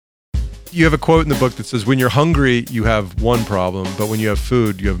You have a quote in the book that says, when you're hungry, you have one problem, but when you have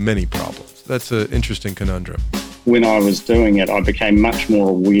food, you have many problems. That's an interesting conundrum. When I was doing it, I became much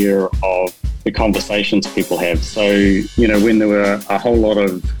more aware of the conversations people have. So, when there were a whole lot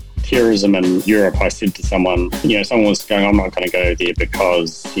of terrorism in Europe, I said to someone, someone was going, I'm not going to go there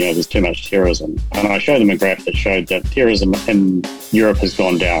because, there's too much terrorism. And I showed them a graph that showed that terrorism in Europe has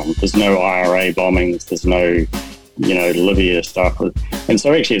gone down. There's no IRA bombings, there's no Libya stuff. And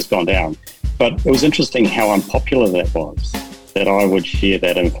so actually it's gone down. But it was interesting how unpopular that was, that I would share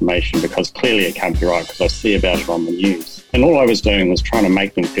that information, because clearly it can't be right because I see about it on the news. And all I was doing was trying to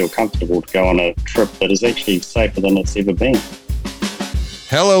make them feel comfortable to go on a trip that is actually safer than it's ever been.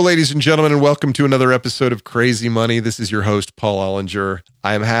 Hello, ladies and gentlemen, and welcome to another episode of Crazy Money. This is your host, Paul Ollinger.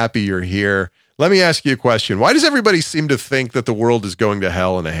 I am happy you're here. Let me ask you a question. Why does everybody seem to think that the world is going to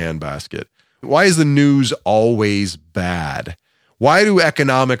hell in a handbasket? Why is the news always bad? Why do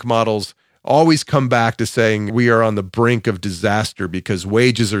economic models always come back to saying we are on the brink of disaster because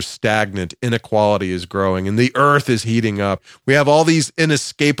wages are stagnant, inequality is growing, and the earth is heating up? We have all these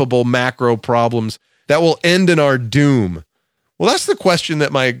inescapable macro problems that will end in our doom. Well, that's the question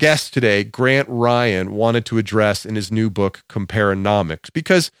that my guest today, Grant Ryan, wanted to address in his new book, Comparonomics,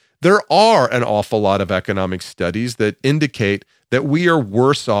 because there are an awful lot of economic studies that indicate that we are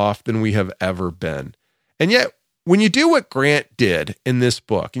worse off than we have ever been. And yet, when you do what Grant did in this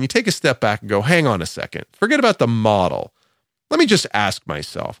book, and you take a step back and go, hang on a second, forget about the model. Let me just ask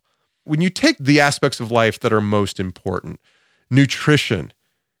myself, when you take the aspects of life that are most important, nutrition,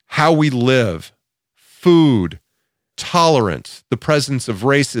 how we live, food, tolerance, the presence of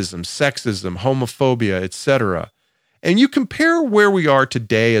racism, sexism, homophobia, etc., and you compare where we are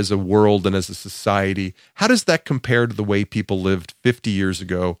today as a world and as a society, how does that compare to the way people lived 50 years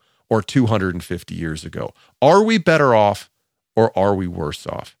ago or 250 years ago? Are we better off or are we worse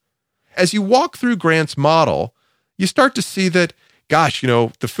off? As you walk through Grant's model, you start to see that, gosh,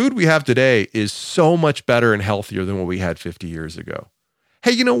 the food we have today is so much better and healthier than what we had 50 years ago.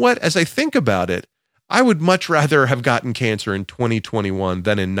 Hey, you know what? As I think about it, I would much rather have gotten cancer in 2021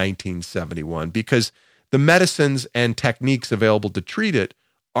 than in 1971, because the medicines and techniques available to treat it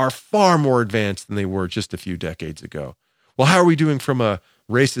are far more advanced than they were just a few decades ago. Well, how are we doing from a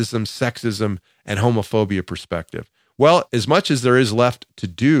racism, sexism, and homophobia perspective? Well, as much as there is left to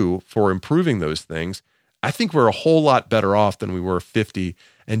do for improving those things, I think we're a whole lot better off than we were 50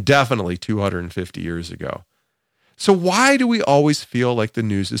 and definitely 250 years ago. So why do we always feel like the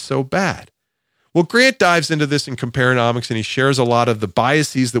news is so bad? Well, Grant dives into this in Comparonomics, and he shares a lot of the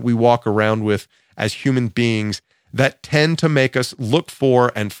biases that we walk around with as human beings that tend to make us look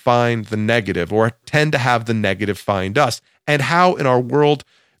for and find the negative, or tend to have the negative find us, and how in our world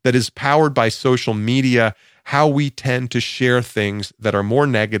that is powered by social media, how we tend to share things that are more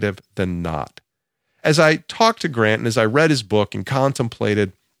negative than not. As I talked to Grant and as I read his book and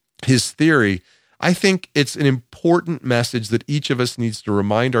contemplated his theory, I think it's an important message that each of us needs to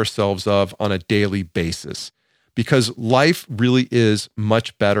remind ourselves of on a daily basis, because life really is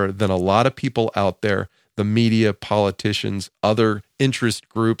much better than a lot of people out there, the media, politicians, other interest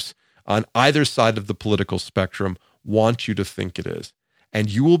groups on either side of the political spectrum want you to think it is. And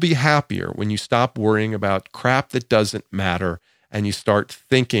you will be happier when you stop worrying about crap that doesn't matter and you start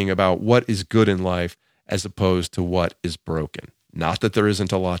thinking about what is good in life as opposed to what is broken. Not that there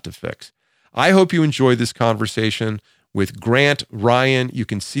isn't a lot to fix. I hope you enjoy this conversation with Grant Ryan. You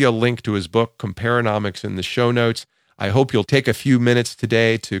can see a link to his book, Comparonomics, in the show notes. I hope you'll take a few minutes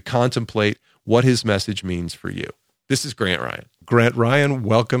today to contemplate what his message means for you. This is Grant Ryan. Grant Ryan,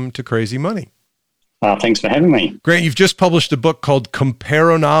 welcome to Crazy Money. Thanks for having me. Grant, you've just published a book called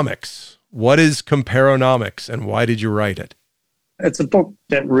Comparonomics. What is Comparonomics and why did you write it? It's a book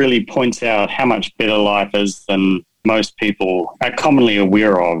that really points out how much better life is than most people are commonly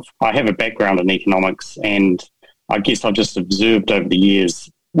aware of. I have a background in economics, and I guess I've just observed over the years,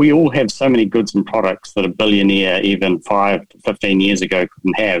 we all have so many goods and products that a billionaire even 5 to 15 years ago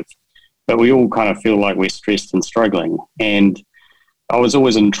couldn't have, but we all kind of feel like we're stressed and struggling. And I was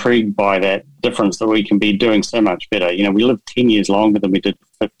always intrigued by that difference, that we can be doing so much better. We live 10 years longer than we did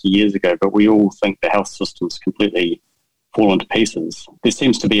 50 years ago, but we all think the health system's completely fallen to pieces. There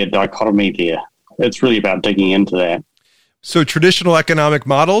seems to be a dichotomy there. It's really about digging into that. So traditional economic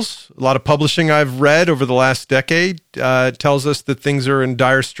models, a lot of publishing I've read over the last decade tells us that things are in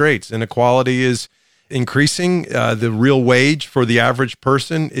dire straits. Inequality is increasing. The real wage for the average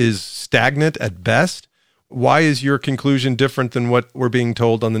person is stagnant at best. Why is your conclusion different than what we're being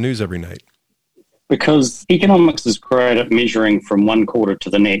told on the news every night? Because economics is great at measuring from one quarter to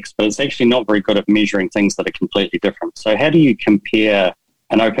the next, but it's actually not very good at measuring things that are completely different. So how do you compare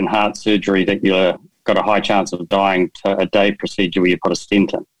an open heart surgery that you've got a high chance of dying to a day procedure where you put a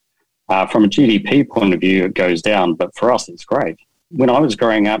stent in. From a GDP point of view, it goes down, but for us, it's great. When I was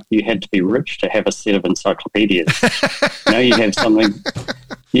growing up, you had to be rich to have a set of encyclopedias. Now you have something.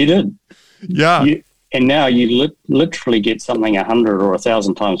 You did. Yeah. And now you literally get something 100 or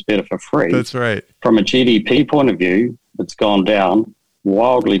 1,000 times better for free. That's right. From a GDP point of view, it's gone down,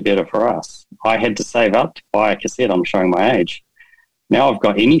 wildly better for us. I had to save up to buy a cassette. I'm showing my age. Now I've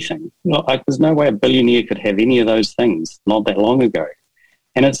got anything. There's no way a billionaire could have any of those things not that long ago.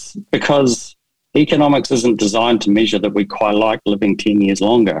 And it's because economics isn't designed to measure that we quite like living 10 years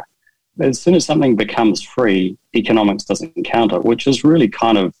longer. As soon as something becomes free, economics doesn't count it, which is really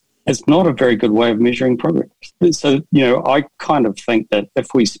it's not a very good way of measuring progress. So, I kind of think that if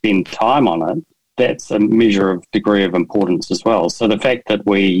we spend time on it, that's a measure of degree of importance as well. So the fact that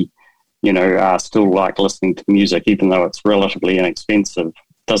we, still like listening to music, even though it's relatively inexpensive,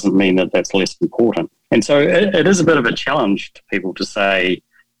 doesn't mean that that's less important. And so it is a bit of a challenge to people to say,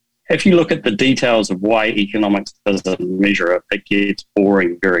 if you look at the details of why economics doesn't measure it, it gets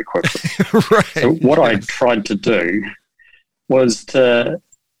boring very quickly. Right. So what I tried to do was that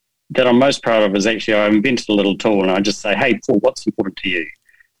I'm most proud of is actually I invented a little tool and I just say, hey, Paul, what's important to you?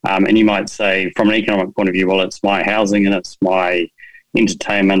 And you might say, from an economic point of view, well, it's my housing and it's my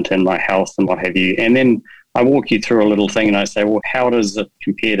entertainment and my health and what have you. And then I walk you through a little thing and I say, well, how does it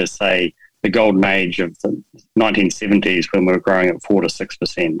compare to, say, the golden age of the 1970s when we were growing at 4 to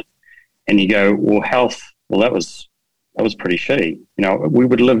 6%? And you go, well, health, that was pretty shitty. We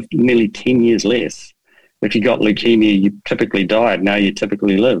would live nearly 10 years less. If you got leukemia, you typically died. Now you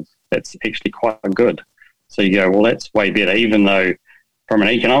typically live. That's actually quite good. So you go, well, that's way better, even though from an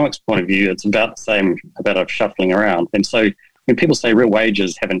economics point of view, it's about the same, about a shuffling around. And so when people say real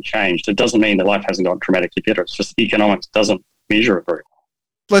wages haven't changed, it doesn't mean that life hasn't got dramatically better. It's just economics doesn't measure it very well.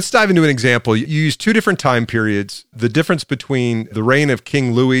 Let's dive into an example. You use two different time periods, the difference between the reign of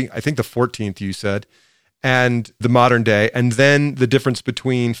King Louis, I think the 14th you said, and the modern day, and then the difference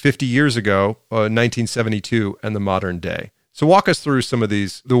between 50 years ago, 1972, and the modern day. So walk us through some of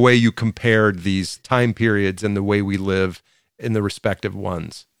these, the way you compared these time periods and the way we live in the respective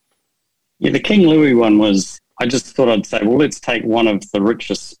ones. Yeah, the King Louis one was, I just thought I'd say, well, let's take one of the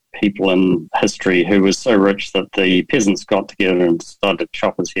richest people in history who was so rich that the peasants got together and decided to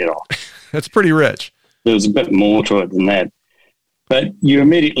chop his head off. That's pretty rich. There was a bit more to it than that. But you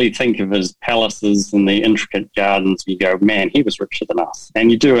immediately think of his palaces and the intricate gardens. You go, man, he was richer than us.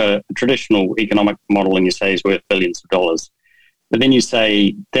 And you do a traditional economic model and you say he's worth billions of dollars. But then you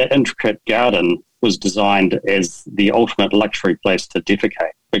say that intricate garden was designed as the ultimate luxury place to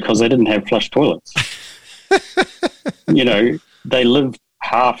defecate because they didn't have flush toilets. They lived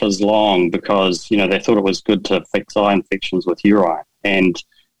half as long because, they thought it was good to fix eye infections with urine and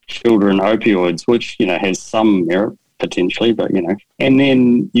children opioids, which, has some merit potentially, but, And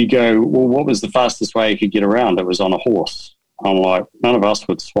then you go, well, what was the fastest way you could get around? It was on a horse. I'm like, none of us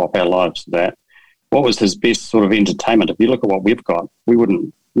would swap our lives for that. What was his best sort of entertainment? If you look at what we've got, we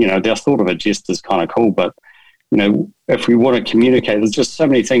wouldn't, the thought of it just is kind of cool, but, if we want to communicate, there's just so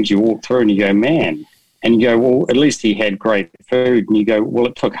many things you walk through and you go, man, and you go, well, at least he had great food. And you go, well,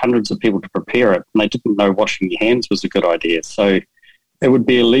 it took hundreds of people to prepare it, and they didn't know washing your hands was a good idea. So it would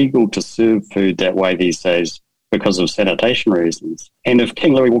be illegal to serve food that way these days because of sanitation reasons. And if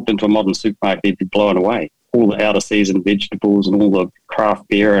King Louis walked into a modern supermarket, he'd be blown away. All the out-of-season vegetables and all the craft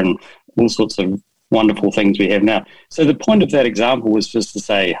beer and all sorts of wonderful things we have now. So the point of that example was just to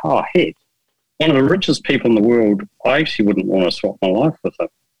say, oh, heck, one of the richest people in the world, I actually wouldn't want to swap my life with him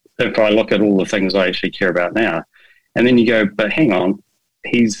if I look at all the things I actually care about now. And then you go, but hang on,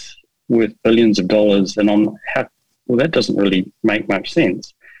 he's worth billions of dollars, and that doesn't really make much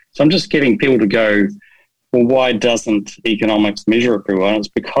sense. So I'm just getting people to go, well, why doesn't economics measure it very well? And it's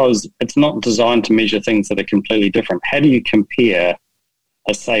because it's not designed to measure things that are completely different. How do you compare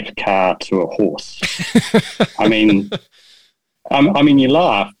a safe car to a horse? I mean, you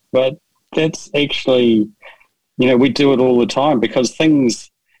laugh, but that's actually, we do it all the time because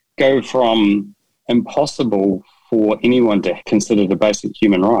things go from impossible for anyone to consider the basic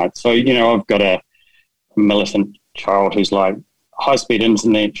human right. So, I've got a militant child who's like, high-speed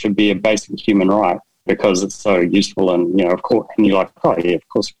internet should be a basic human right because it's so useful. And, of course, and you're like, oh, yeah, of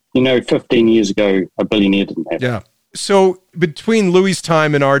course. 15 years ago, a billionaire didn't have it. Yeah. So between Louis'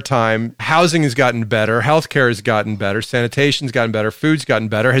 time and our time, housing has gotten better, healthcare has gotten better, sanitation's gotten better, food's gotten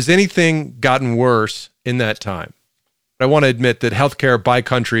better. Has anything gotten worse in that time? I want to admit that healthcare by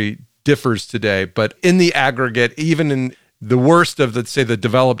country differs today, but in the aggregate, even in the worst of, let's say, the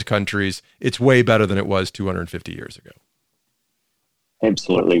developed countries, it's way better than it was 250 years ago.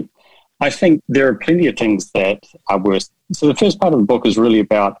 Absolutely. I think there are plenty of things that are worse. So the first part of the book is really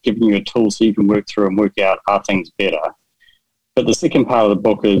about giving you a tool so you can work through and work out, are things better? But the second part of the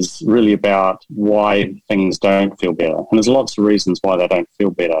book is really about why things don't feel better. And there's lots of reasons why they don't feel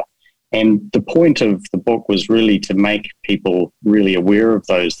better. And the point of the book was really to make people really aware of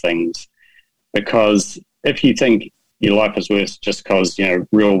those things. Because if you think your life is worse just because,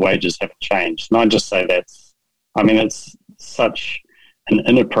 real wages haven't changed, and I just say it's such an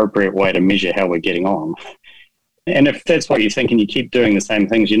inappropriate way to measure how we're getting on. And if that's what you think and you keep doing the same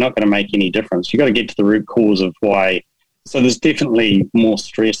things, you're not going to make any difference. You've got to get to the root cause of why. So there's definitely more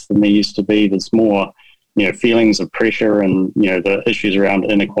stress than there used to be. There's more, feelings of pressure and, the issues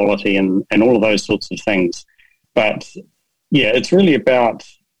around inequality and all of those sorts of things. But, it's really about,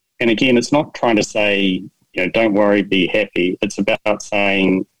 and again, it's not trying to say, don't worry, be happy. It's about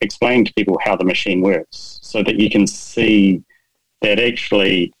explain to people how the machine works so that you can see that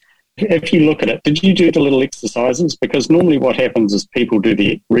actually, if you look at it, did you do the little exercises? Because normally what happens is people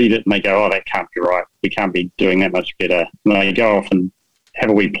read it and they go, oh, that can't be right. We can't be doing that much better. And they go off and have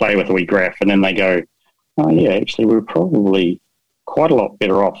a wee play with a wee graph, and then they go, oh, yeah, actually, we're probably quite a lot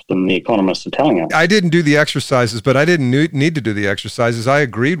better off than the economists are telling us. I didn't do the exercises, but I didn't need to do the exercises. I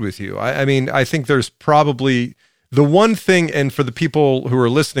agreed with you. I mean, I think there's probably the one thing, and for the people who are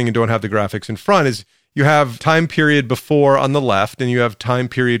listening and don't have the graphics in front, is you have time period before on the left, and you have time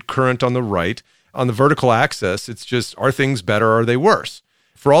period current on the right. On the vertical axis, it's just, are things better or are they worse?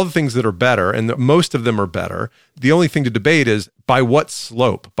 For all the things that are better, and most of them are better, the only thing to debate is by what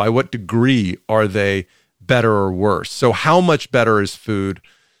slope, by what degree are they better or worse? So how much better is food,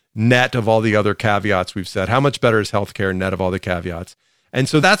 net of all the other caveats we've said? How much better is healthcare, net of all the caveats? And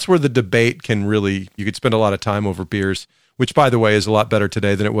so that's where the debate can really, you could spend a lot of time over beers, which, by the way, is a lot better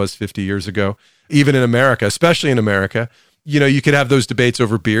today than it was 50 years ago. Even in America, especially in America, you could have those debates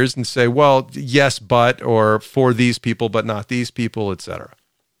over beers and say, well, yes, but, or for these people, but not these people, et cetera.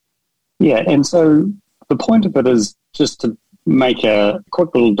 Yeah, and so the point of it is just to make a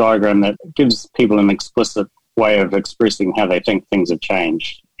quick little diagram that gives people an explicit way of expressing how they think things have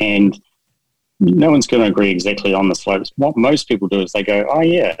changed. And no one's going to agree exactly on the slopes. What most people do is they go, oh,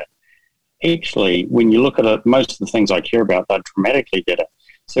 yeah, actually, when you look at it, most of the things I care about, they're dramatically better.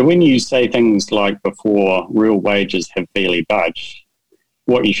 So when you say things like before real wages have barely budged,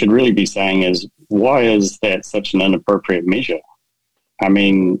 what you should really be saying is, why is that such an inappropriate measure? I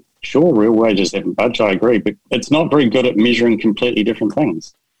mean, sure, real wages haven't budged, I agree, but it's not very good at measuring completely different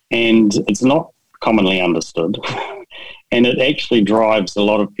things. And it's not commonly understood. And it actually drives a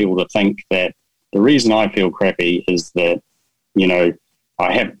lot of people to think that the reason I feel crappy is that, we're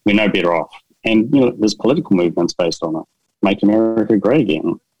no better off. And, there's political movements based on it. Make America great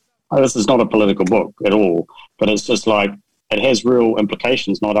again. This is not a political book at all, but it's just like, it has real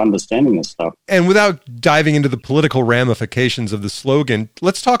implications not understanding this stuff. And without diving into the political ramifications of the slogan,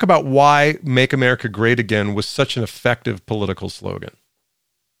 let's talk about why Make America Great Again was such an effective political slogan.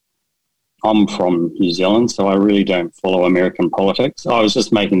 I'm from New Zealand, so I really don't follow American politics. I was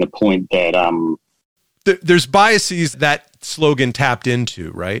just making the point that... there's biases that slogan tapped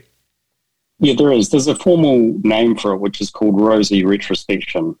into, right? Yeah, there is. There's a formal name for it, which is called rosy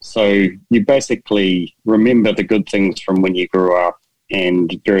retrospection. So you basically remember the good things from when you grew up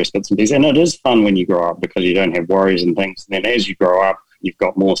and various bits and pieces. And it is fun when you grow up because you don't have worries and things. And then as you grow up, you've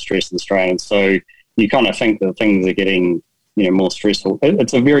got more stress and strain. So you kind of think that things are getting, more stressful.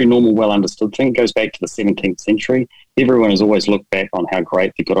 It's a very normal, well-understood thing. It goes back to the 17th century. Everyone has always looked back on how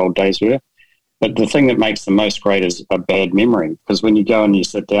great the good old days were. But the thing that makes them most great is a bad memory. Because when you go and you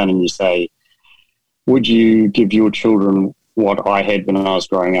sit down and you say, would you give your children what I had when I was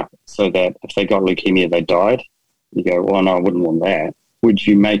growing up so that if they got leukemia, they died? You go, well, no, I wouldn't want that. Would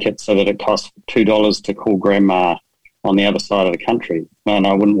you make it so that it costs $2 to call grandma on the other side of the country? No,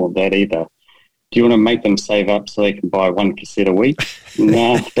 I wouldn't want that either. Do you want to make them save up so they can buy one cassette a week?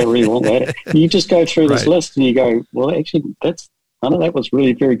 No, don't really want that. You just go through this list and you go, well, actually, none of that was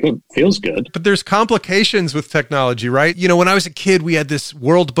really very good. Feels good. But there's complications with technology, right? When I was a kid, we had this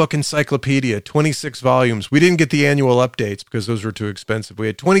World Book Encyclopedia, 26 volumes. We didn't get the annual updates because those were too expensive. We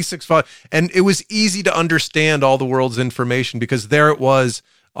had 26 volumes, and it was easy to understand all the world's information because there it was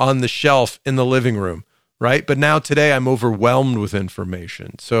on the shelf in the living room, right? But now today I'm overwhelmed with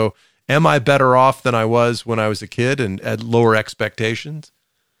information. So am I better off than I was when I was a kid and had lower expectations?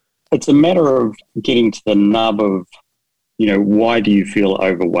 It's a matter of getting to the nub of, why do you feel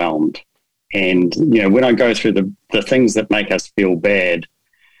overwhelmed? And, when I go through the things that make us feel bad,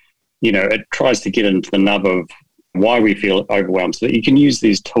 it tries to get into the nub of why we feel overwhelmed so that you can use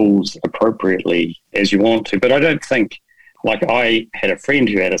these tools appropriately as you want to. But I don't think Like I had a friend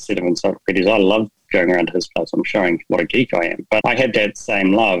who had a set of encyclopedias. I loved going around to his place. I'm showing what a geek I am. But I had that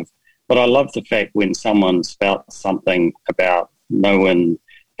same love. But I love the fact when someone spouts something about no one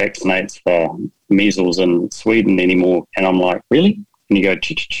vaccinates for measles in Sweden anymore, and I'm like, really? And you go,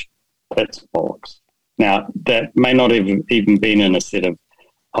 that's bollocks. Now, that may not have even been in a set of,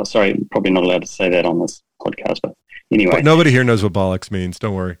 oh, sorry, probably not allowed to say that on this podcast, but anyway. But nobody here knows what bollocks means.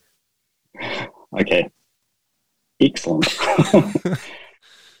 Don't worry. Okay. Excellent.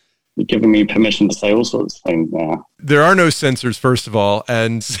 You're giving me permission to say all sorts of things now. There are no censors, first of all,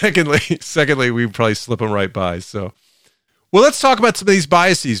 and secondly, we probably slip them right by. So, well, let's talk about some of these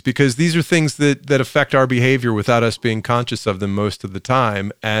biases, because these are things that affect our behavior without us being conscious of them most of the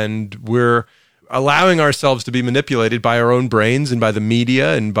time, and we're allowing ourselves to be manipulated by our own brains and by the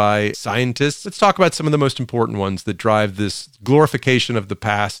media and by scientists. Let's talk about some of the most important ones that drive this glorification of the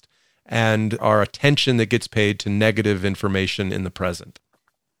past and our attention that gets paid to negative information in the present.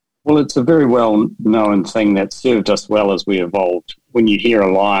 Well, it's a very well-known thing that served us well as we evolved. When you hear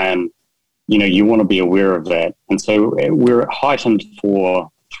a lion, you want to be aware of that. And so we're heightened for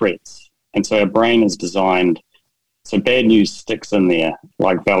threats. And so our brain is designed so bad news sticks in there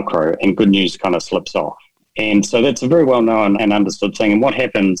like Velcro and good news kind of slips off. And so that's a very well-known and understood thing. And what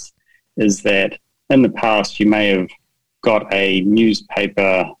happens is that in the past, you may have got a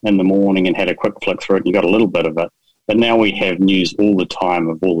newspaper in the morning and had a quick flick through it and you got a little bit of it. But now we have news all the time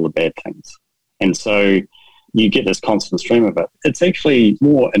of all the bad things. And so you get this constant stream of it. It's actually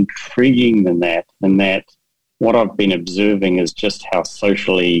more intriguing than that, in that what I've been observing is just how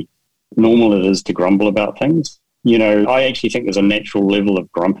socially normal it is to grumble about things. I actually think there's a natural level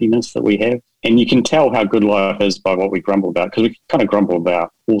of grumpiness that we have. And you can tell how good life is by what we grumble about, because we kind of grumble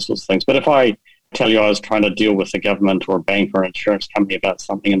about all sorts of things. But if I tell you I was trying to deal with the government or a bank or an insurance company about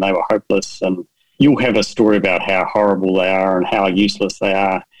something and they were hopeless, and you'll have a story about how horrible they are and how useless they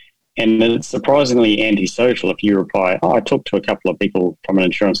are. And it's surprisingly antisocial if you reply, I talked to a couple of people from an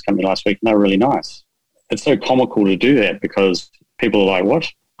insurance company last week and they were really nice. It's so comical to do that because people are like,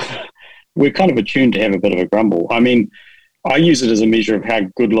 what? We're kind of attuned to have a bit of a grumble. I mean, I use it as a measure of how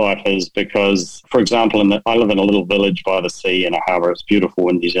good life is because, for example, I live in a little village by the sea in a harbour. It's beautiful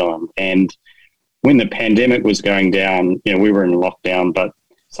in New Zealand. And when the pandemic was going down, we were in lockdown, but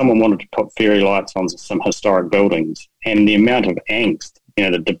someone wanted to put fairy lights on some historic buildings. And the amount of angst,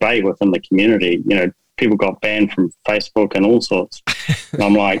 the debate within the community, people got banned from Facebook and all sorts. And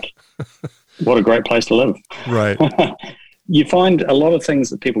I'm like, what a great place to live. Right. You find a lot of things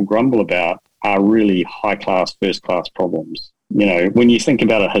that people grumble about are really high-class, first-class problems. When you think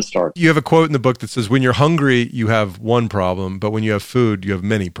about it historically. You have a quote in the book that says, when you're hungry, you have one problem, but when you have food, you have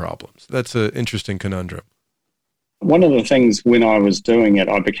many problems. That's an interesting conundrum. One of the things when I was doing it,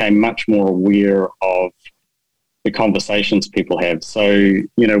 I became much more aware of the conversations people have. So,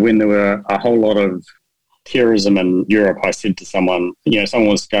 when there were a whole lot of terrorism in Europe, I said to someone,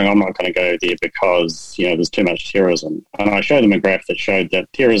 someone was going, I'm not going to go there because, there's too much terrorism. And I showed them a graph that showed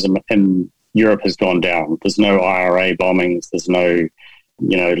that terrorism in Europe has gone down. There's no IRA bombings. There's no,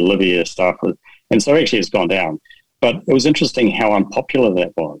 Libya stuff. And so actually it's gone down. But it was interesting how unpopular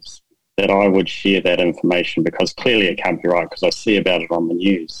that was, that I would share that information because clearly it can't be right because I see about it on the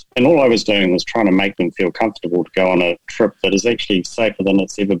news. And all I was doing was trying to make them feel comfortable to go on a trip that is actually safer than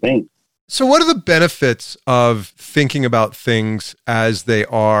it's ever been. So what are the benefits of thinking about things as they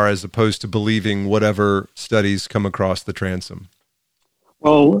are as opposed to believing whatever studies come across the transom?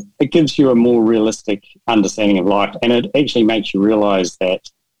 Well, it gives you a more realistic understanding of life, and it actually makes you realize that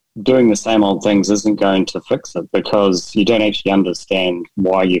doing the same old things isn't going to fix it because you don't actually understand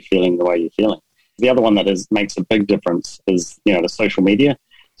why you're feeling the way you're feeling. The other one that makes a big difference is, the social media.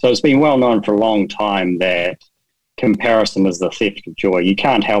 So it's been well known for a long time that comparison is the theft of joy. You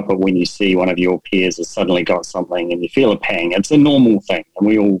can't help it when you see one of your peers has suddenly got something and you feel a pang. It's a normal thing, and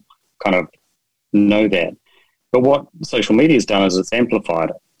we all kind of know that. But what social media has done is it's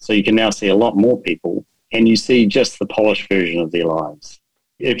amplified it. So you can now see a lot more people, and you see just the polished version of their lives.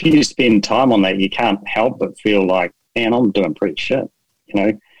 If you spend time on that, you can't help but feel like, man, I'm doing pretty shit.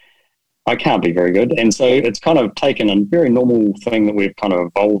 I can't be very good. And so it's kind of taken a very normal thing that we've kind of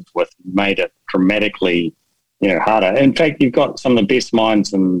evolved with, made it dramatically harder. In fact, you've got some of the best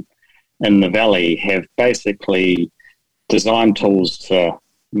minds in the Valley have basically designed tools to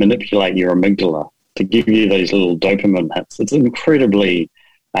manipulate your amygdala to give you these little dopamine hits. It's incredibly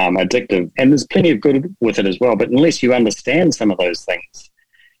addictive, and there's plenty of good with it as well. But unless you understand some of those things,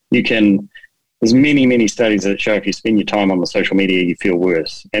 there's many, many studies that show if you spend your time on the social media, you feel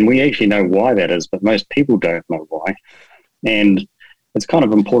worse. And we actually know why that is, but most people don't know why. And it's kind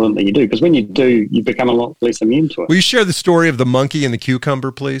of important that you do, because when you do, you become a lot less immune to it. Will you share the story of the monkey and the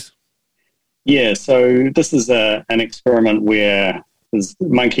cucumber, please? Yeah, so this is an experiment where there's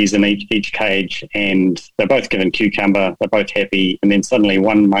monkeys in each cage, and they're both given cucumber, they're both happy, and then suddenly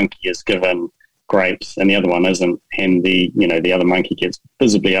one monkey is given grapes and the other one isn't, and the other monkey gets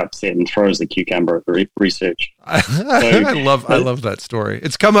visibly upset and throws the cucumber at the research. I love that story.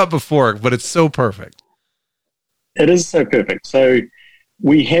 It's come up before, but it's so perfect. It is so perfect. So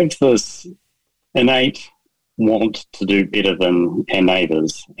we have this innate want to do better than our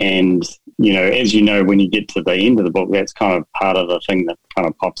neighbours, and as you know, when you get to the end of the book, that's kind of part of the thing that kind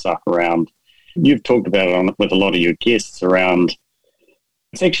of pops up around. You've talked about it with a lot of your guests around.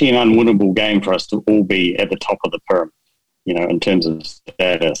 It's actually an unwinnable game for us to all be at the top of the pyramid, in terms of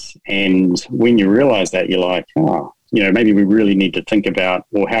status. And when you realise that, you're like, maybe we really need to think about,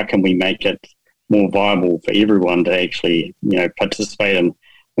 well, how can we make it more viable for everyone to actually, participate and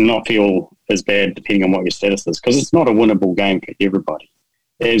not feel as bad depending on what your status is, because it's not a winnable game for everybody.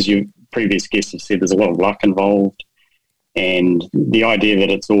 As your previous guests have said, there's a lot of luck involved, and the idea that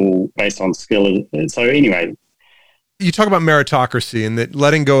it's all based on skill. So anyway, you talk about meritocracy, and that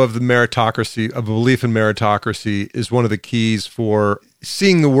letting go of the meritocracy, of belief in meritocracy, is one of the keys for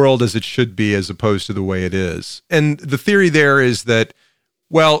seeing the world as it should be as opposed to the way it is. And the theory there is that,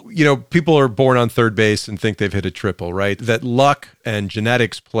 well, people are born on third base and think they've hit a triple, right? That luck and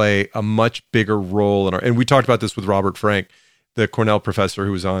genetics play a much bigger role in and we talked about this with Robert Frank, the Cornell professor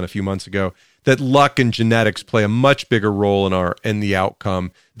who was on a few months ago, that luck and genetics play a much bigger role in the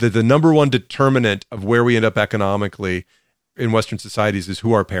outcome. That the number one determinant of where we end up economically in Western societies is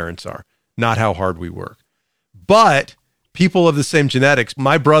who our parents are, not how hard we work. But people of the same genetics,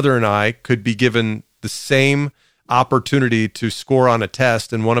 my brother and I could be given the same opportunity to score on a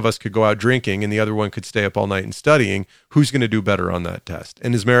test, and one of us could go out drinking and the other one could stay up all night and studying. Who's going to do better on that test?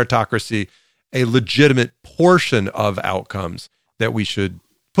 And is meritocracy a legitimate portion of outcomes that we should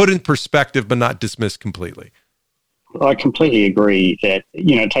put in perspective but not dismiss completely? I completely agree that,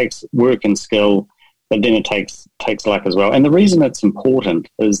 it takes work and skill, but then it takes luck as well. And the reason it's important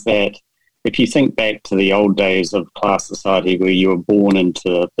is that if you think back to the old days of class society where you were born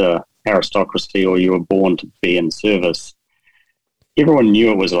into the aristocracy or you were born to be in service, everyone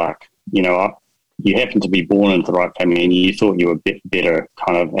knew it was luck. You happened to be born into the right family and you thought you were better,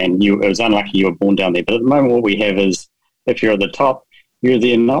 kind of, and it was unlucky you were born down there. But at the moment, what we have is, if you're at the top, you're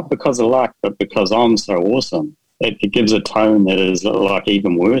there not because of luck, but because I'm so awesome. It gives a tone that is like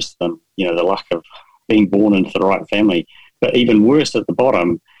even worse than, the luck of being born into the right family. But even worse at the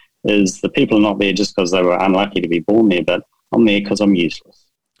bottom is the people are not there just because they were unlucky to be born there, but I'm there because I'm useless.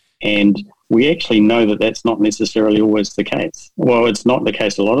 And we actually know that that's not necessarily always the case. Well, it's not the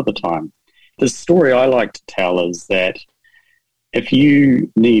case a lot of the time. The story I like to tell is that if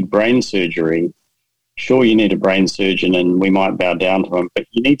you need brain surgery, sure, you need a brain surgeon and we might bow down to him, but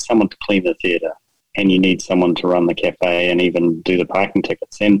you need someone to clean the theatre and you need someone to run the cafe and even do the parking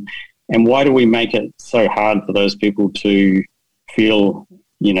tickets. And why do we make it so hard for those people to feel,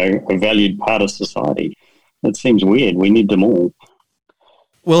 a valued part of society? It seems weird. We need them all.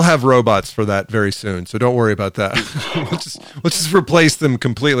 We'll have robots for that very soon, so don't worry about that. We'll just replace them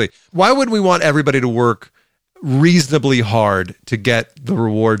completely. Why would we want everybody to work reasonably hard to get the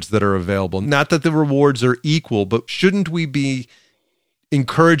rewards that are available? Not that the rewards are equal, but shouldn't we be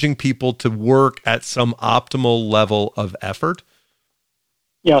encouraging people to work at some optimal level of effort?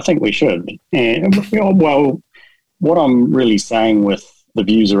 Yeah, I think we should. And, well, what I'm really saying with the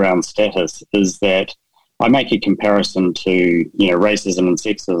views around status is that I make a comparison to, racism and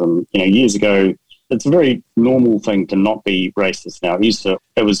sexism. Years ago, it's a very normal thing to not be racist now.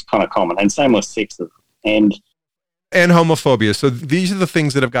 It was kind of common. And same with sexism. And homophobia. So these are the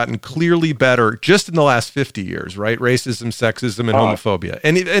things that have gotten clearly better just in the last 50 years, right? Racism, sexism, and homophobia.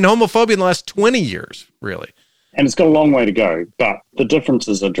 And homophobia in the last 20 years, really. And it's got a long way to go, but the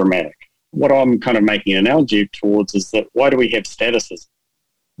differences are dramatic. What I'm kind of making an analogy towards is that why do we have statuses?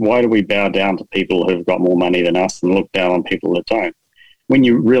 Why do we bow down to people who've got more money than us and look down on people that don't? When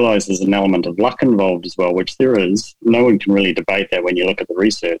you realise there's an element of luck involved as well, which there is, no one can really debate that when you look at the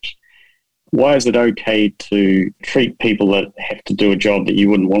research. Why is it okay to treat people that have to do a job that you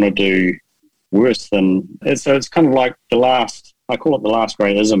wouldn't want to do worse than... So it's kind of like I call it the last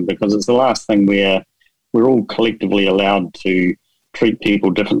great ism, because it's the last thing where we're all collectively allowed to treat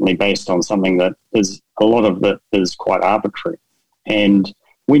people differently based on something that is, a lot of it is quite arbitrary. And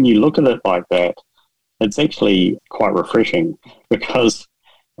when you look at it like that, it's actually quite refreshing, because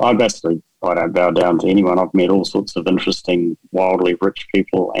I don't bow down to anyone. I've met all sorts of interesting, wildly rich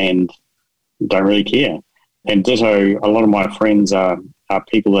people and don't really care. And ditto, a lot of my friends are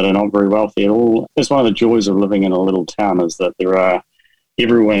people that are not very wealthy at all. That's one of the joys of living in a little town, is that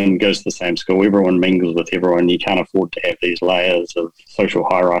everyone goes to the same school, everyone mingles with everyone. You can't afford to have these layers of social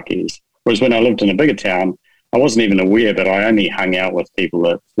hierarchies. Whereas when I lived in a bigger town, I wasn't even aware, but I only hung out with people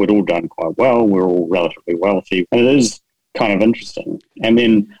that we'd all done quite well. We're all relatively wealthy. And it is kind of interesting. And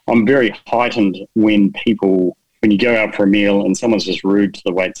then I'm very heightened when you go out for a meal and someone's just rude to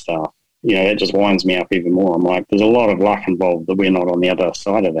the waitstaff. That just winds me up even more. I'm like, there's a lot of luck involved that we're not on the other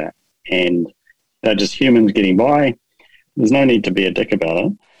side of that. And they're just humans getting by. There's no need to be a dick about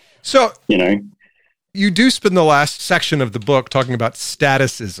it. So, you do spend the last section of the book talking about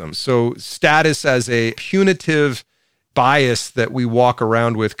statusism. So status as a punitive bias that we walk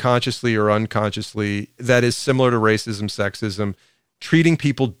around with consciously or unconsciously that is similar to racism, sexism, treating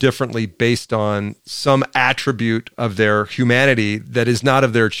people differently based on some attribute of their humanity that is not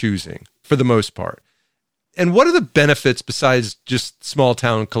of their choosing, for the most part. And what are the benefits besides just small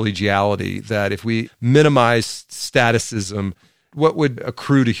town collegiality that if we minimize statusism, what would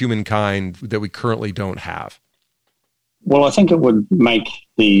accrue to humankind that we currently don't have? Well, I think it would make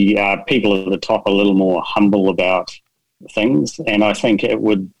the people at the top a little more humble about things. And I think it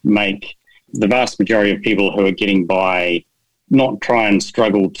would make the vast majority of people who are getting by not try and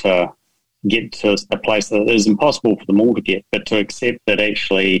struggle to get to a place that is impossible for them all to get, but to accept that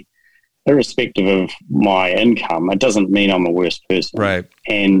actually, irrespective of my income, it doesn't mean I'm a worse person. Right.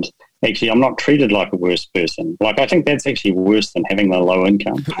 And actually, I'm not treated like a worse person. Like, I think that's actually worse than having the low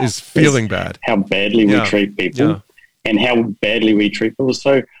income. Is feeling bad. How badly we treat people and how badly we treat people.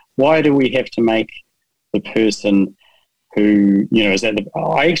 So why do we have to make the person who, is at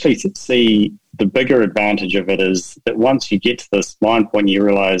I actually see the bigger advantage of it is that once you get to this line point, you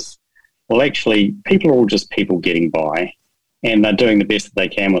realize, well, actually, people are all just people getting by, and they're doing the best that they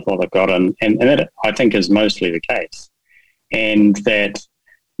can with what they've got. And that, I think, is mostly the case. And that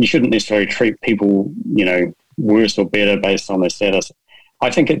you shouldn't necessarily treat people, worse or better based on their status. I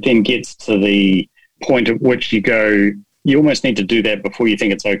think it then gets to the point at which you go, you almost need to do that before you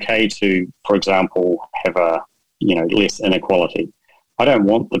think it's okay to, for example, have less inequality. I don't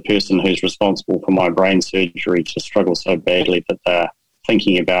want the person who's responsible for my brain surgery to struggle so badly that they're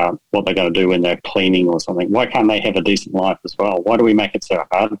thinking about what they're going to do when they're cleaning or something. Why can't they have a decent life as well? Why do we make it so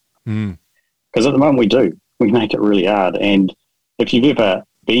hard? Because at the moment we do. We make it really hard. And if you've ever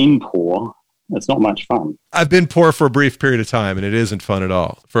been poor, it's not much fun. I've been poor for a brief period of time, and it isn't fun at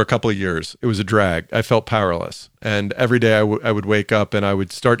all. For a couple of years, it was a drag. I felt powerless. And every day I would wake up and I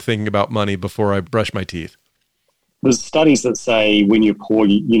would start thinking about money before I brush my teeth. There's studies that say when you're poor,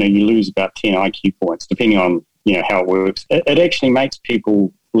 you lose about 10 IQ points, depending on, how it works. It actually makes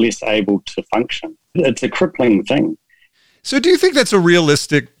people less able to function. It's a crippling thing. So do you think that's a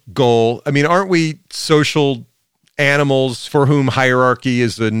realistic goal? I mean, aren't we social animals for whom hierarchy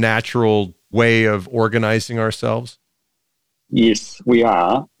is a natural way of organizing ourselves? Yes, we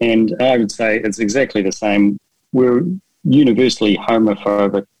are. And I would say it's exactly the same. We're universally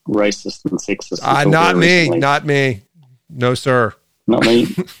homophobic, racist, and sexist. Not me. No, sir. Not me?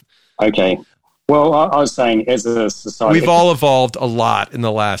 Okay. Well, I was saying as a society... We've all evolved a lot in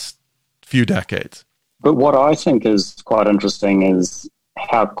the last few decades. But what I think is quite interesting is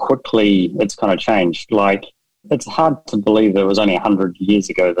how quickly it's kind of changed. Like, it's hard to believe that it was only 100 years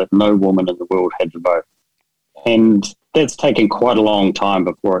ago that no woman in the world had to vote. And that's taken quite a long time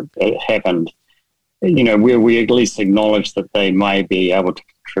before it happened. Where we at least acknowledge that they may be able to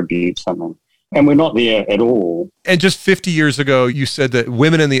contribute something. And we're not there at all. And just 50 years ago, you said that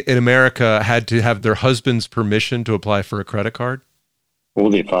women in America had to have their husband's permission to apply for a credit card? Or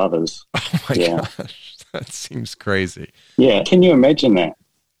their fathers. Oh my gosh, that seems crazy. Yeah, can you imagine that?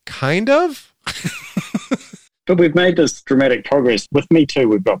 Kind of. But we've made this dramatic progress. With Me Too,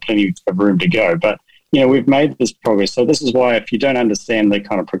 we've got plenty of room to go. But, we've made this progress. So this is why if you don't understand the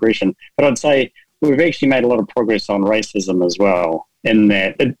kind of progression, but I'd say we've actually made a lot of progress on racism as well, in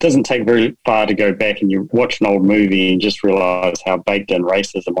that it doesn't take very far to go back and you watch an old movie and just realize how baked in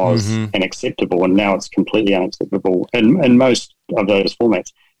racism was and acceptable, and now it's completely unacceptable in most of those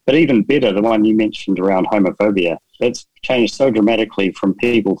formats. But even better, the one you mentioned around homophobia, it's changed so dramatically from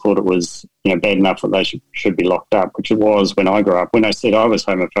people thought it was bad enough that they should be locked up, which it was when I grew up. When I said I was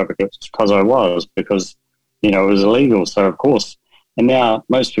homophobic, it's because I was, because it was illegal, so of course. And now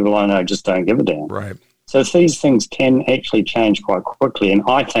most people I know just don't give a damn. Right. So these things can actually change quite quickly. And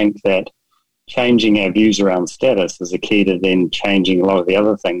I think that changing our views around status is a key to then changing a lot of the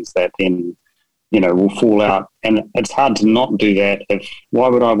other things that then, will fall out. And it's hard to not do that. Why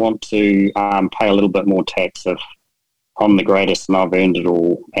would I want to pay a little bit more tax if I'm the greatest and I've earned it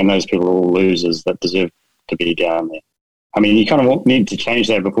all and those people are all losers that deserve to be down there. I mean, you kind of need to change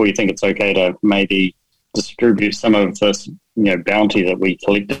that before you think it's okay to maybe distribute some of this, bounty that we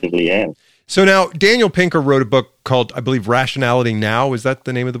collectively have. So now Daniel Pinker wrote a book called, I believe, Rationality Now. Is that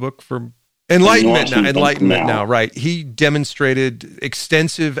the name of the book? For Enlightenment Now, right. He demonstrated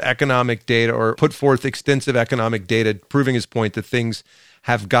extensive economic data, or put forth extensive economic data proving his point that things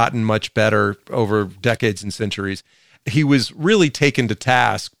have gotten much better over decades and centuries. He was really taken to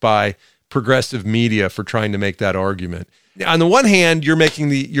task by progressive media for trying to make that argument. On the one hand, you're making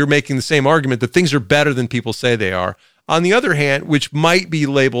the same argument that things are better than people say they are. On the other hand, which might be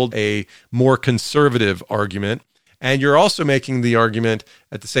labeled a more conservative argument, and you're also making the argument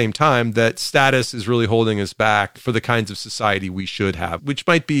at the same time that status is really holding us back for the kinds of society we should have, which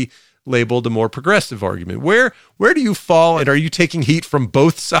might be labeled a more progressive argument. Where do you fall, and are you taking heat from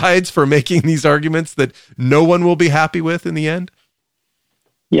both sides for making these arguments that no one will be happy with in the end?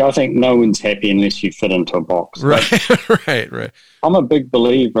 Yeah, I think no one's happy unless you fit into a box. Right, right. I'm a big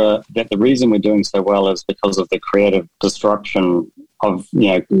believer that the reason we're doing so well is because of the creative destruction of,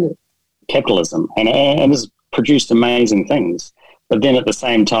 capitalism, and has produced amazing things. But then at the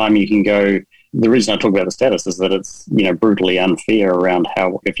same time, you can go, the reason I talk about the status is that it's, brutally unfair around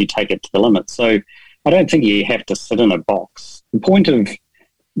how, if you take it to the limit. So I don't think you have to sit in a box. The point of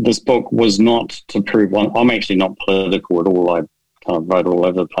this book was not to prove one. I'm actually not political at all. I kind of wrote all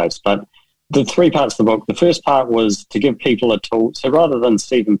over the place. But the three parts of the book, the first part was to give people a tool. So rather than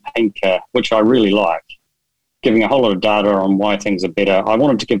Steven Pinker, which I really like, giving a whole lot of data on why things are better, I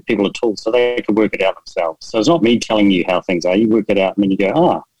wanted to give people a tool so they could work it out themselves. So it's not me telling you how things are. You work it out and then you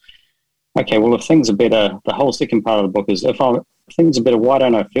go, okay, well, if things are better, the whole second part of the book is if things are better, why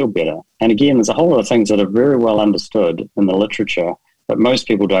don't I feel better? And again, there's a whole lot of things that are very well understood in the literature that most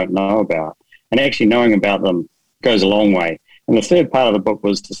people don't know about. And actually knowing about them goes a long way. And the third part of the book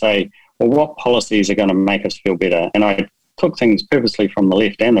was to say, well, what policies are going to make us feel better? And I took things purposely from the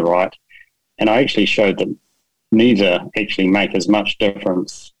left and the right, and I actually showed that neither actually make as much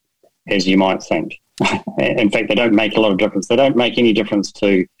difference as you might think. In fact, they don't make a lot of difference. They don't make any difference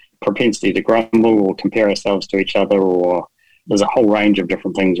to propensity to grumble or compare ourselves to each other, or there's a whole range of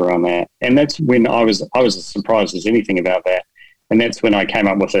different things around that. And that's when I was as surprised as anything about that. And that's when I came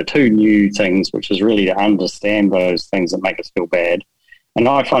up with the two new things, which is really to understand those things that make us feel bad. And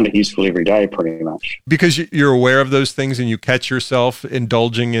I find it useful every day, pretty much. Because you're aware of those things and you catch yourself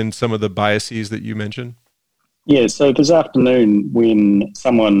indulging in some of the biases that you mentioned? Yeah, so this afternoon when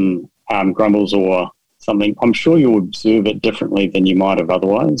someone grumbles or something, I'm sure you'll observe it differently than you might have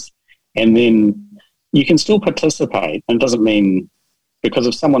otherwise. And then you can still participate. And it doesn't mean, because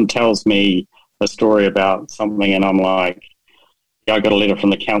if someone tells me a story about something and I'm like, I got a letter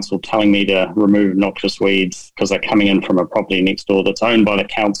from the council telling me to remove noxious weeds because they're coming in from a property next door that's owned by the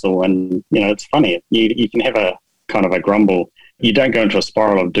council. And, it's funny. You can have a kind of a grumble. You don't go into a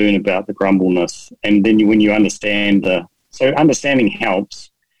spiral of doom about the grumbleness. And then when you understand so understanding helps.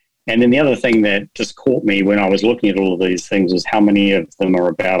 And then the other thing that just caught me when I was looking at all of these things was how many of them are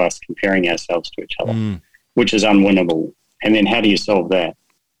about us comparing ourselves to each other, which is unwinnable. And then how do you solve that?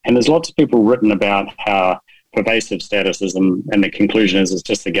 And there's lots of people written about how pervasive statusism, and the conclusion is it's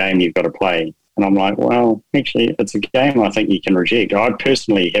just a game you've got to play. And I'm like, well, actually, it's a game I think you can reject. I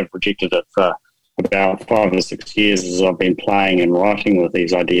personally have rejected it for about 5 or 6 years as I've been playing and writing with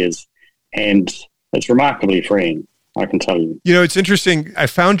these ideas, and it's remarkably freeing, I can tell you. It's interesting. I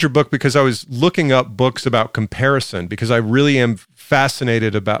found your book because I was looking up books about comparison, because I really am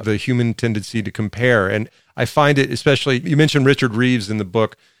fascinated about the human tendency to compare. And I find it, especially, you mentioned Richard Reeves in the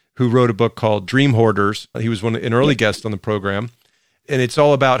book, who wrote a book called Dream Hoarders. He was an early guest on the program. And it's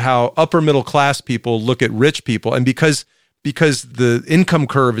all about how upper middle class people look at rich people. And because the income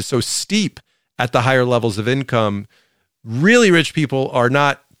curve is so steep at the higher levels of income, really rich people are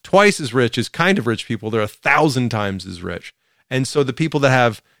not twice as rich as kind of rich people. They're 1,000 times as rich. And so the people that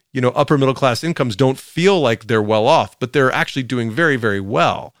have, upper middle class incomes don't feel like they're well off, but they're actually doing very, very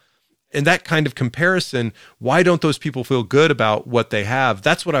well. And that kind of comparison, why don't those people feel good about what they have?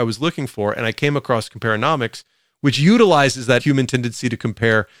 That's what I was looking for. And I came across Comparenomics, which utilizes that human tendency to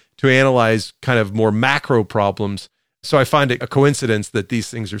compare to analyze kind of more macro problems. So I find it a coincidence that these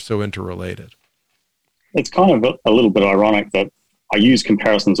things are so interrelated. It's kind of a little bit ironic that I use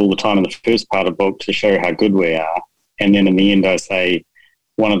comparisons all the time in the first part of the book to show how good we are. And then in the end, I say,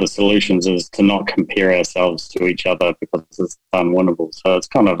 one of the solutions is to not compare ourselves to each other because it's unwinnable. So it's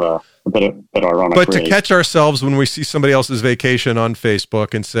kind of a bit ironic. But really, to catch ourselves when we see somebody else's vacation on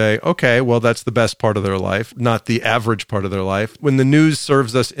Facebook and say, okay, well, that's the best part of their life, not the average part of their life. When the news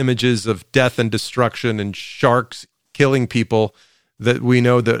serves us images of death and destruction and sharks killing people, that we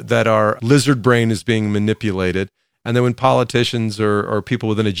know that our lizard brain is being manipulated. And then when politicians or people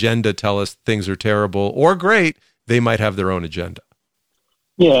with an agenda tell us things are terrible or great, they might have their own agenda.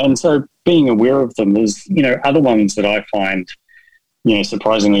 Yeah, and so being aware of them is, other ones that I find,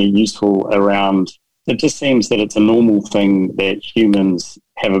 surprisingly useful around, it just seems that it's a normal thing that humans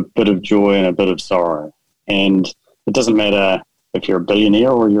have a bit of joy and a bit of sorrow. And it doesn't matter if you're a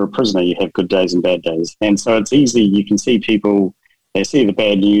billionaire or you're a prisoner, you have good days and bad days. And so it's easy, you can see people, they see the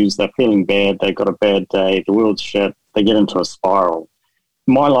bad news, they're feeling bad, they've got a bad day, the world's shit, they get into a spiral.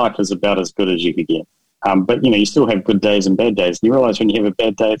 My life is about as good as you could get. But, you still have good days and bad days. And you realize when you have a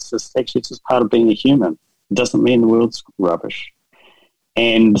bad day, it's just part of being a human. It doesn't mean the world's rubbish.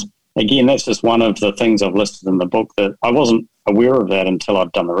 And again, that's just one of the things I've listed in the book that I wasn't aware of that until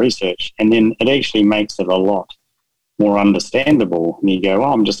I've done the research. And then it actually makes it a lot more understandable. And you go,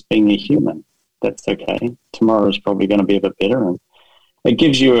 I'm just being a human. That's okay. Tomorrow is probably going to be a bit better. And it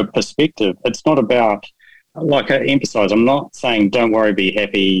gives you a perspective. It's not about, like I emphasize, I'm not saying don't worry, be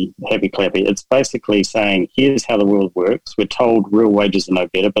happy, happy clappy. It's basically saying here's how the world works. We're told real wages are no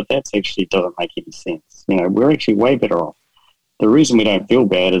better, but that actually doesn't make any sense. We're actually way better off. The reason we don't feel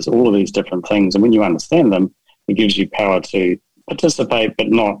bad is all of these different things. And when you understand them, it gives you power to participate but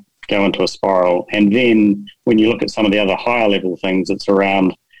not go into a spiral. And then when you look at some of the other higher level things, it's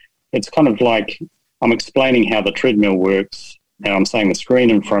kind of like I'm explaining how the treadmill works. And I'm saying the screen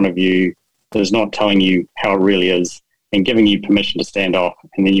in front of you is not telling you how it really is and giving you permission to stand off.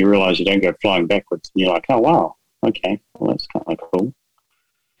 And then you realize you don't go flying backwards. And you're like, oh, wow, okay, well, that's kind of cool.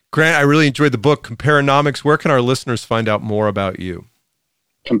 Grant, I really enjoyed the book, Comparonomics. Where can our listeners find out more about you?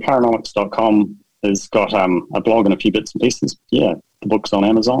 Comparonomics.com has got a blog and a few bits and pieces. Yeah, the book's on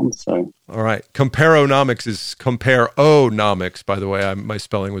Amazon. So, all right. Comparonomics is Comparonomics, by the way. My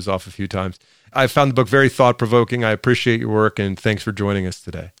spelling was off a few times. I found the book very thought-provoking. I appreciate your work, and thanks for joining us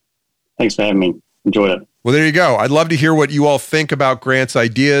today. Thanks for having me. Enjoyed it. Well, there you go. I'd love to hear what you all think about Grant's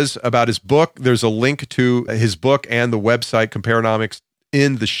ideas about his book. There's a link to his book and the website, Comparonomics,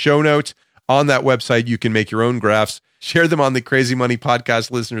 in the show notes. On that website, you can make your own graphs. Share them on the Crazy Money Podcast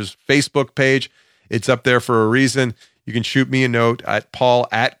listeners' Facebook page. It's up there for a reason. You can shoot me a note at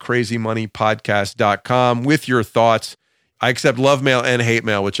paul@crazymoneypodcast.com with your thoughts. I accept love mail and hate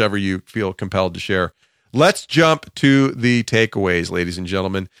mail, whichever you feel compelled to share. Let's jump to the takeaways, ladies and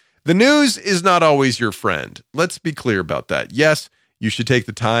gentlemen. The news is not always your friend. Let's be clear about that. Yes, you should take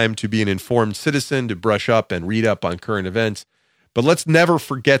the time to be an informed citizen, to brush up and read up on current events. But let's never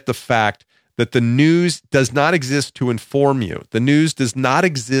forget the fact that the news does not exist to inform you. The news does not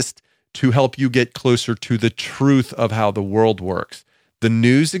exist to help you get closer to the truth of how the world works. The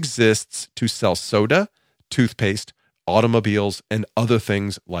news exists to sell soda, toothpaste, automobiles, and other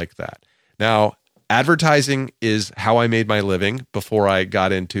things like that. Now, advertising is how I made my living before I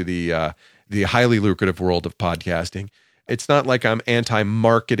got into the highly lucrative world of podcasting. It's not like I'm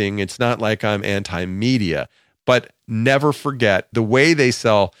anti-marketing. It's not like I'm anti-media. But never forget, the way they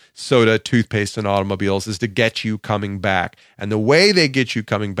sell soda, toothpaste, and automobiles is to get you coming back. And the way they get you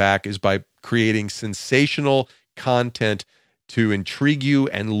coming back is by creating sensational content to intrigue you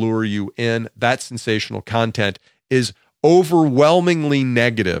and lure you in. That sensational content is overwhelmingly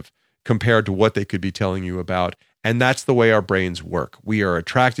negative compared to what they could be telling you about. And that's the way our brains work. We are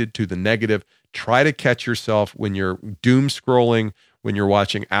attracted to the negative. Try to catch yourself when you're doom scrolling, when you're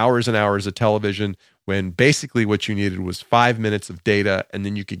watching hours and hours of television, when basically what you needed was 5 minutes of data, and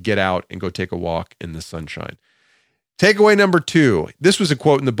then you could get out and go take a walk in the sunshine. Takeaway number 2. This was a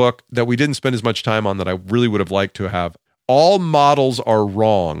quote in the book that we didn't spend as much time on that I really would have liked to have. All models are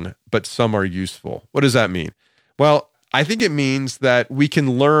wrong, but some are useful. What does that mean? Well, I think it means that we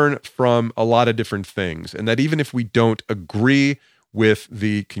can learn from a lot of different things, and that even if we don't agree with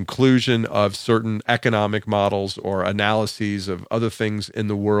the conclusion of certain economic models or analyses of other things in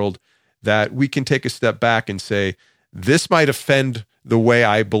the world, that we can take a step back and say, this might offend the way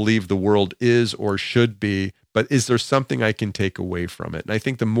I believe the world is or should be, but is there something I can take away from it? And I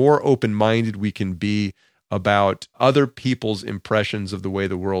think the more open-minded we can be about other people's impressions of the way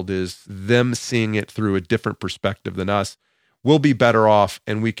the world is, them seeing it through a different perspective than us, we'll be better off,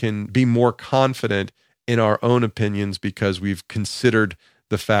 and we can be more confident in our own opinions because we've considered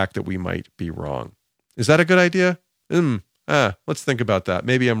the fact that we might be wrong. Is that a good idea? Let's think about that.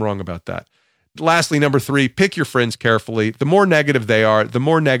 Maybe I'm wrong about that. Lastly, number 3, pick your friends carefully. The more negative they are, the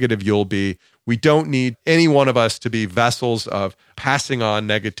more negative you'll be. We don't need any one of us to be vessels of passing on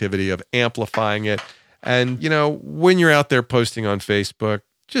negativity, of amplifying it. And, when you're out there posting on Facebook,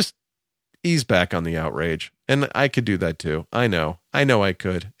 just ease back on the outrage. And I could do that too. I know I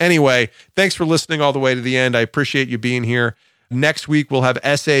could. Anyway, thanks for listening all the way to the end. I appreciate you being here. Next week, we'll have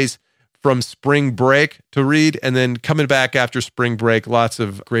essays from spring break to read. And then coming back after spring break, lots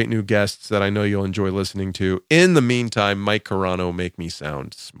of great new guests that I know you'll enjoy listening to. In the meantime, Mike Carano, make me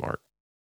sound smart.